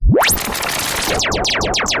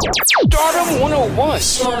Stardom 101.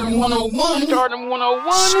 Stardom 101. Stardom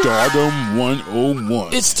 101. Stardom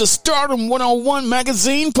 101. It's the Stardom 101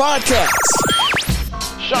 magazine podcast.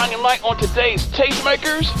 Shining light on today's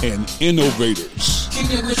tastemakers and innovators.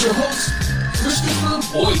 Kicking it with your host, Christopher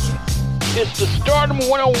Boykin. It's the Stardom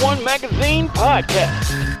 101 magazine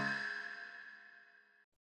podcast.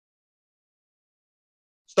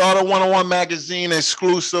 Stardom 101 magazine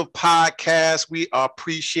exclusive podcast. We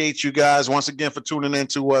appreciate you guys once again for tuning in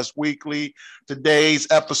to us weekly. Today's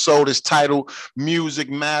episode is titled Music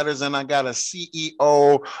Matters, and I got a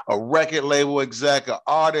CEO, a record label exec, an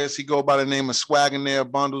artist. He go by the name of Swagonaire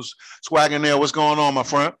Bundles. Swagonaire, what's going on, my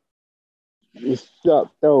friend? What's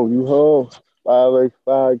up, though? You home?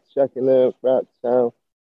 585 checking in, Rap Town.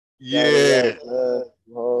 Yeah.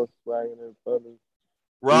 Home, Swagonaire Bundles.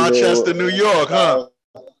 Rochester, New York, huh?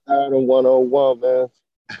 Stardom 101, man.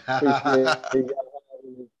 Appreciate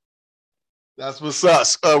you. That's what's up.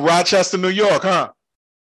 Rochester, New York, huh?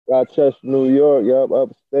 Rochester, New York, yup,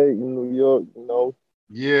 upstate in New York, you know.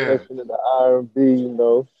 Yeah. Listening to the R&B, you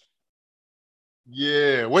know.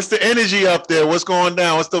 Yeah. What's the energy up there? What's going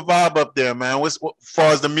down? What's the vibe up there, man? As far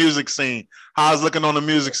as the music scene? How's it looking on the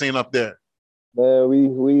music scene up there? Man,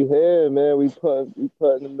 we here, man. We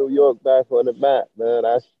putting New York back on the map, man.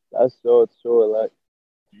 That's sure. Like,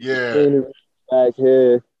 yeah, the back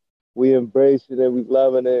here, we embracing it, we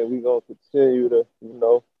loving it, we gonna continue to, you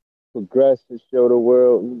know, progress and show the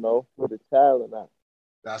world, you know, where the talent at.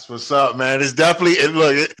 That's what's up, man. It's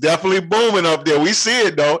definitely booming up there. We see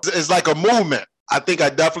it though. It's like a movement. I think I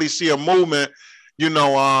definitely see a movement. You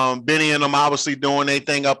know, Benny and them obviously doing their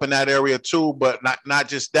thing up in that area too, but not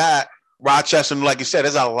just that. Rochester, like you said,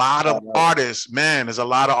 there's a lot of artists, man. There's a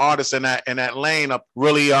lot of artists in that lane of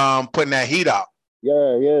really putting that heat out.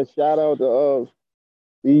 Yeah. Shout out to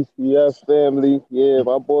BCF family. Yeah,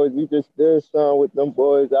 my boys, we just did a song with them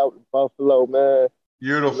boys out in Buffalo, man.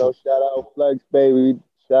 Beautiful. You know, shout out Flex, baby.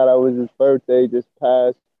 Shout out, it was his birthday just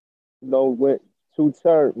passed. You know, went 2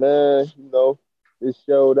 turn, man. You know, it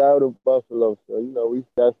showed out in Buffalo. So, you know, we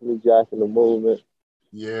definitely jacking the movement.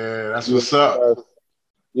 Yeah, that's what's up.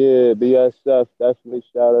 Yeah, BSF, definitely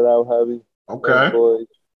shout it out heavy. Okay. Boys,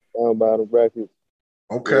 Down Bottom Records.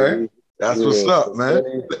 Okay. That's what's up, man.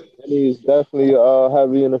 He's definitely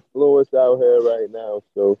heavy in influence out here right now.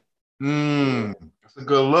 So, that's a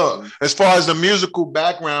good look. As far as the musical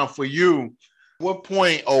background for you, what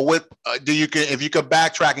point or what if you could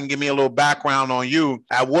backtrack and give me a little background on you,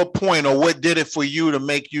 at what point or what did it for you to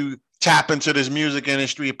make you tap into this music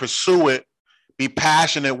industry, pursue it, be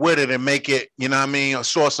passionate with it, and make it, you know what I mean, a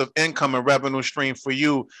source of income and revenue stream for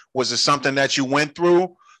you? Was it something that you went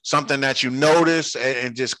through? Something that you noticed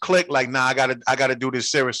and just clicked like, nah, I gotta do this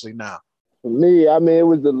seriously now? For me, I mean, it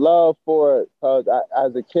was the love for it. Cause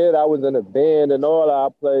as a kid, I was in a band and all. I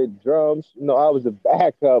played drums. You know, I was a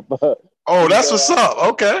backup. Oh, that's what's up.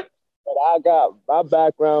 Okay. But I got my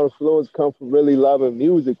background influence come from really loving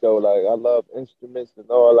music though. Like, I love instruments and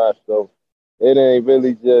all that. So it ain't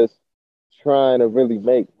really just trying to really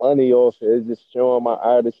make money off it. It's just showing my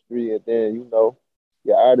artistry, and then, you know,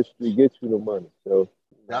 your artistry gets you the money. So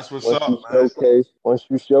that's what's up, man. Once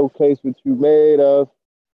you showcase what you made of,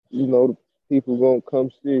 you know, the people gonna come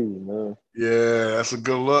see you, man. Yeah, that's a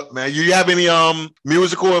good look, man. You have any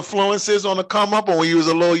musical influences on the come up, or when you was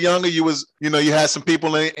a little younger, you had some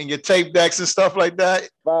people in your tape decks and stuff like that? As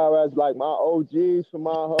far as like my OGs from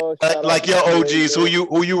my hood, like your OGs, who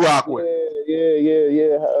you rock with?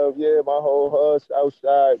 Yeah. My whole hood,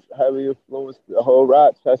 Southside, heavy influence, the whole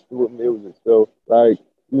Rochester with music. So, like,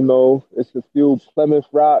 you know, it's a few Plymouth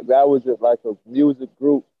Rock. That was like a music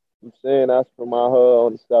group. I'm saying that's from my hood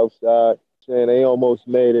on the South Side. Saying they almost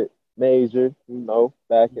made it major, you know,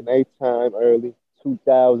 back in their time, early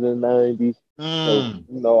 2090s. So,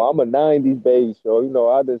 you know, I'm a 90s baby, so, you know,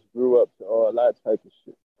 I just grew up to all that type of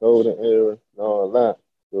shit, golden era and all that.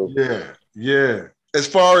 So, yeah. As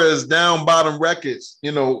far as Down Bottom Records,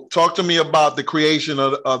 you know, talk to me about the creation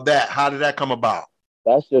of that. How did that come about?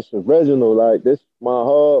 That's just original. Like, this my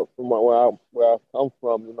hub from where I come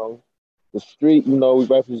from, you know. The street, you know, we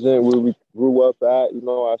represent where we grew up at, you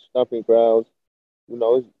know, our stomping grounds. You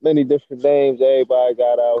know, there's many different names everybody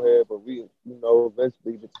got out here, but we, you know,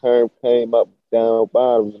 eventually the term came up Down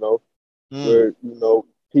Bottom, you know, where, you know,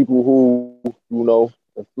 people who, you know,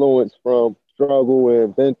 influenced from struggle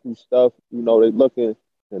and been through stuff, you know, they looking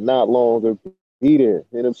to not longer be there. You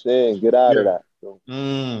know what I'm saying? Get out of that. So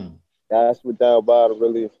that's what Down Bottom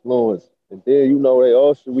really influenced. And then, you know,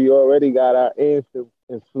 we already got our anthem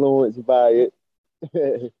influenced by it.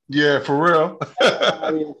 Yeah, for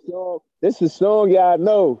real. This is a song y'all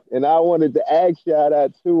know, and I wanted to ask y'all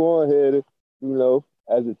that too on here. you know,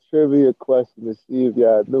 as a trivia question to see if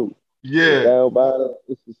y'all knew. Yeah. Down Bottom,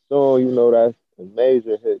 it's a song, you know, that's a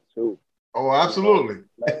major hit too. Oh, absolutely.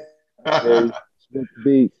 They Slick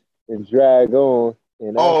Beats and Drag On.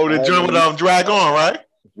 And that's Oh, the joint with Drag On, right?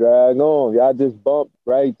 Drag On. Y'all just bumped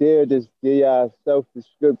right there. Just give y'all a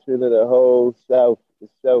self-description of the whole South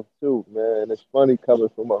itself too, man. It's funny coming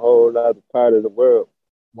from a whole other part of the world.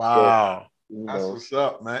 Wow. So, you That's know, what's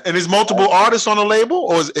up, man. And is multiple artists on the label,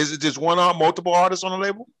 or is it just one multiple artists on the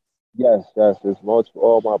label? yes, it's multiple.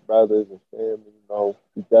 All my brothers and family, you know,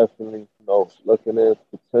 we definitely, you know, looking at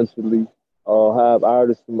potentially have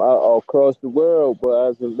artists from all across the world. But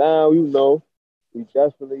as of now, you know, we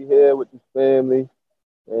definitely here with the family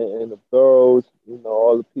and the boroughs, you know,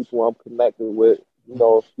 all the people I'm connected with, you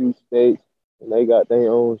know, a few states, and they got their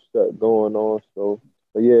own stuff going on. So,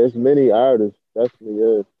 but yeah, it's many artists, definitely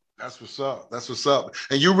is. That's what's up. That's what's up.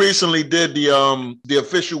 And you recently did the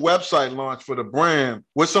official website launch for the brand.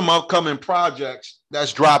 What's some upcoming projects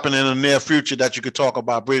that's dropping in the near future that you could talk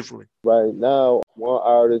about briefly? Right now, one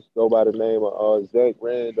artist go by the name of Zach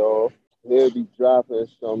Randolph. He'll be dropping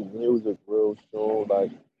some music real soon,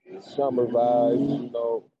 like summer vibes, you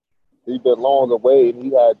know. He's been long awaited. He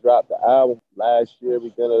had dropped the album last year,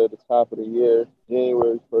 beginning at the top of the year,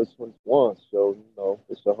 January 1st, 21. So, you know,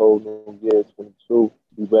 it's a whole new year, 22.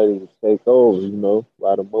 Be ready to take over, you know,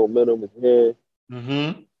 while the momentum is here.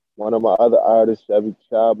 Mm-hmm. One of my other artists, Chevy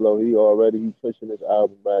Chablo, he pushing his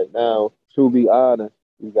album right now. To be honest,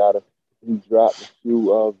 he dropped a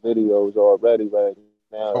few videos already right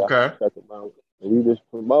now. Okay. Check them out. And we just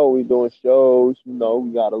promote, we doing shows, you know,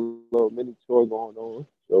 we got a little mini tour going on.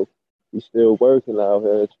 So we still working out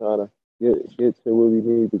here trying to get to where we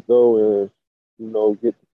need to go and, you know,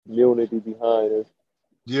 get the community behind us.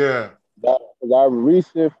 Yeah. Our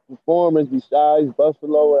recent performance, besides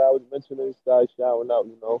Buffalo, I was mentioning, besides shouting out,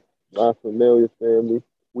 you know, my familiar family,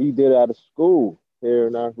 we did at a school here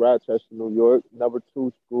in Rochester, New York, number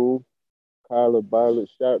 2 school. Carla Bartlett,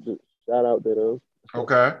 shout out to them.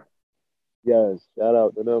 Okay. Yes, shout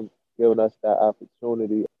out to them giving us that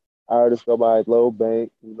opportunity. Artist go by Low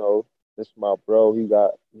Bank, you know, this is my bro. He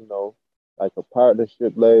got, you know, like a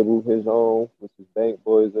partnership label, his own, which is Bank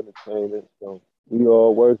Boys Entertainment. So we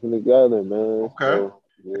all working together, man. Okay. So,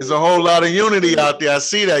 yeah. There's a whole lot of unity out there. I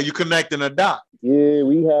see that. You connecting the dot. Yeah,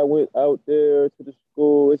 we went out there to the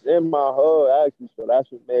school. It's in my hub, actually, so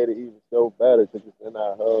that's what made it even so better because it's in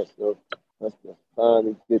our hub. So that's the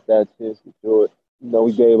finally get that chance to do it. You know,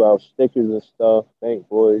 we gave out stickers and stuff, Bank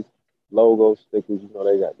Boys logo stickers. You know,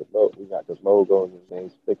 we got the logo and the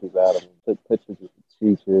name stickers out of them. Took pictures with the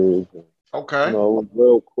teachers. And, okay. You know, it was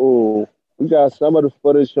real cool. We got some of the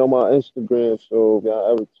footage on my Instagram, so if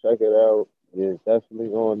y'all ever check it out, yeah, definitely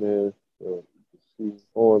on there. So you can see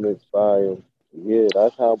performance by them. Yeah,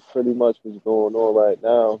 that's how pretty much what's going on right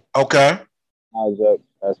now. Okay. Project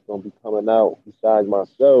that's gonna be coming out besides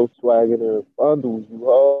myself, Swagging in Bundles, you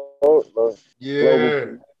heard?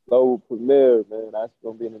 Yeah. Global premiere, man. That's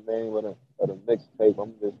gonna be the name of the mixtape.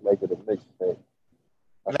 I'm just making a mixtape.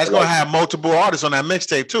 That's gonna have multiple artists on that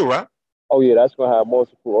mixtape too, right? Oh yeah, that's gonna have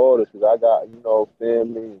multiple artists. Cause I got, you know,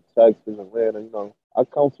 family in Texas, Atlanta. You know, I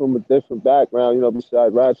come from a different background. You know,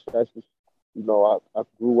 besides Rochester, you know, I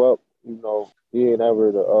grew up, you know, being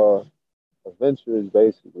ever the adventurous.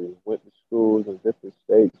 Basically, went to schools in different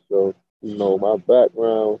states. So, you know, my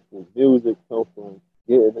background with music comes from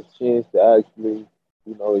getting a chance to actually,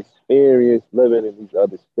 you know, experience living in these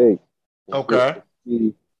other states. Okay.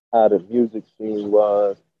 See how the music scene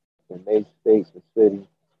was in their states and cities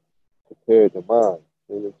compared to mine.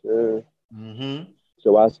 You know what I'm saying? Mm-hmm.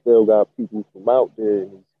 So I still got people from out there in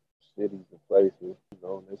these cities and places, you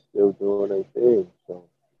know, and they're still doing their thing. So.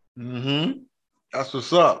 Mm-hmm. That's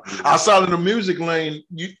what's up. Outside of the music lane,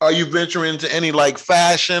 are you venturing into any like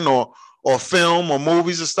fashion or film or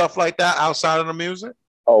movies and stuff like that outside of the music?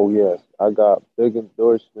 Oh yes, I got big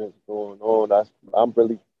endorsements going on. I'm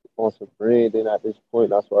really on some branding at this point.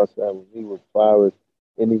 That's why I said when me with Flowers,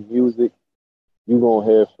 any music, you gonna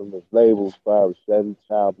hear from the labels, Flowers, Chevy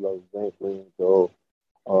Chablo, Bank Williams,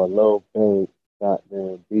 Low Bank,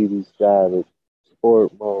 goddamn BB Savage,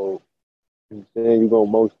 Sport Mode. You know what I'm saying? You're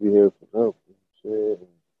gonna mostly hear from them. You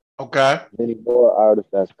know, okay. Many more artists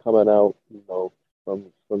that's coming out, you know,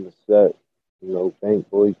 from the set, you know, Bank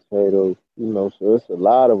Boy Tato, you know, so it's a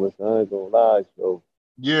lot of us, I ain't gonna lie. So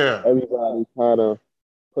yeah, everybody kind of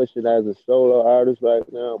pushing as a solo artist right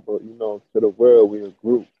now, but you know, to the world we're a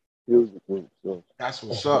group, music group. So that's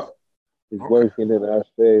what's up. It's working in our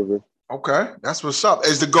favor. Okay, that's what's up.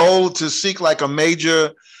 Is the goal to seek like a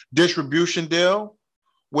major distribution deal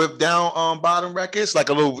with Down Bottom Records, like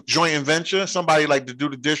a little joint venture, somebody like to do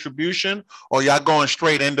the distribution, or y'all going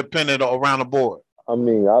straight independent around the board? I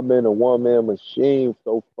mean, I've been a one-man machine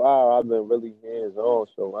so far. I've been really hands-on,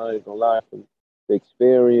 so I ain't gonna lie. The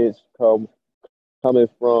experience coming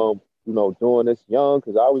from, you know, doing this young,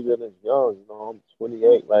 because I was in this young, you know, I'm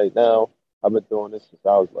 28 right now. I've been doing this since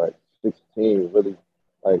I was like 16, really,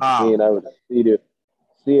 like see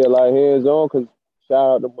it like hands-on, because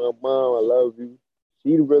shout out to my mom, I love you.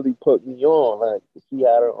 She really put me on, like, she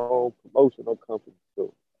had her own promotional company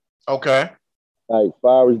too. Okay. Like,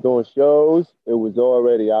 far as doing shows, I was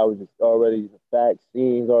just already the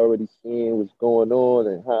vaccines, already seeing what's going on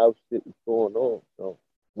and how shit was going on. So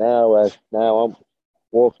now I'm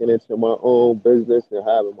walking into my own business and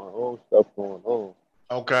having my own stuff going on.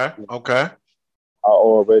 Okay. I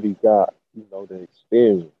already got, you know, the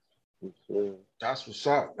experience. That's what's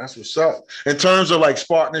up. In terms of like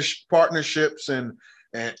partnerships and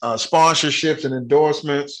sponsorships and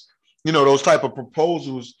endorsements, you know, those type of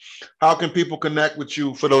proposals, how can people connect with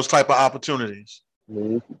you for those type of opportunities? I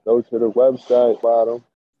mean, you can go to the website, bottom,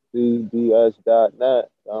 cbs.net,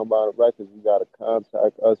 Down Bottom Records. You got a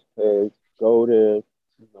contact us page. Go there,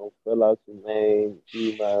 you know, fill out your name,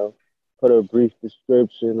 email, put a brief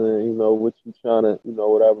description and, you know, what you trying to, you know,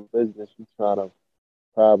 whatever business you trying to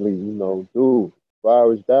probably, you know, do. As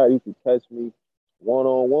far as that, you can catch me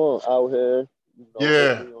one-on-one out here. You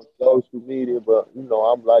know, on social media, but, you know,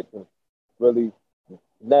 I'm like a really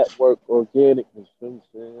network organic, you know what I'm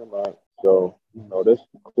saying? Like, so, you know, this is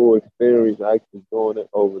a cool experience actually doing it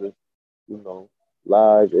over the, you know,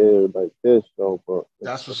 live air like this. So, but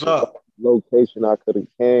that's what's up. Location I could have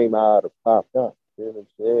came out of popped up, you know what I'm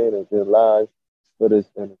saying? And then live for this.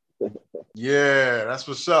 Yeah, that's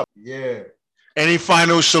what's up. Yeah. Any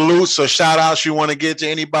final salutes or shout outs you want to get to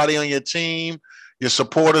anybody on your team, your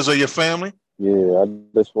supporters, or your family? Yeah, I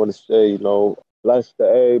just want to say, you know, bless to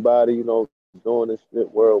everybody, you know, doing this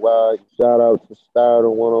shit worldwide. Shout out to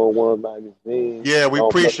Stardom 101 magazine. Yeah, we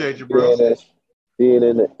appreciate you, bro. Being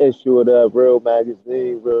in the issue of that real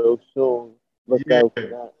magazine real soon. Look out for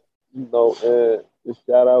that. You know, and just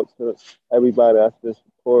shout out to everybody that's been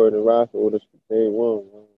supporting and rocking with us from day one.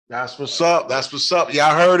 Man. That's what's up.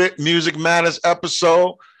 Y'all heard it. Music Matters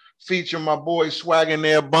episode. Featuring my boy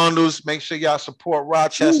Swaggin' Bundles. Make sure y'all support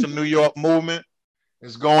Rochester, New York movement.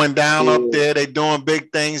 It's going down up there. They doing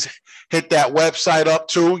big things. Hit that website up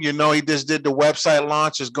too. You know, he just did the website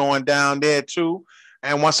launch. It's going down there too.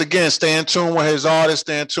 And once again, stay in tune with his artists.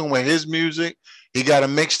 Stay in tune with his music. He got a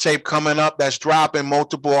mixtape coming up that's dropping,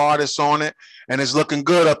 multiple artists on it. And it's looking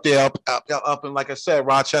good up there, up in, like I said,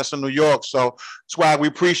 Rochester, New York. So, Swag, we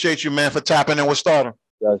appreciate you, man, for tapping in with Stardom.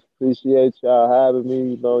 Just appreciate y'all having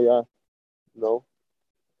me. You know,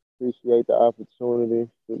 appreciate the opportunity.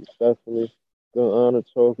 It's definitely good honor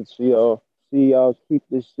talking to y'all. See y'all keep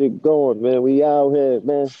this shit going, man. We out here,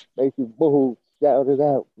 man. Make you move. Shout it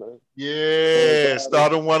out, man. Yeah,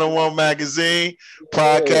 Stardom 101 magazine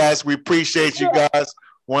podcast. We appreciate you guys.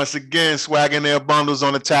 Once again, Swaggin' Their Bundles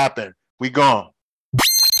on the tapping. We gone.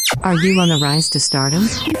 Are you on the rise to stardom?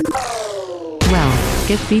 Well,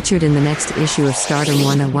 get featured in the next issue of Stardom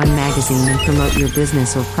 101 magazine and promote your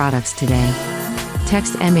business or products today.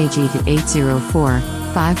 Text MAG to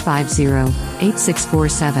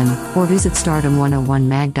 804-550-8647 or visit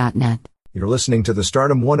stardom101mag.net. You're listening to the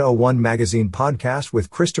Stardom 101 magazine podcast with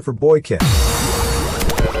Christopher Boykin.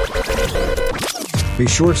 Be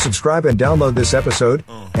sure to subscribe and download this episode,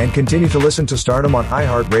 and continue to listen to Stardom on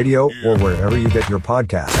iHeartRadio or wherever you get your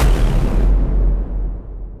podcasts.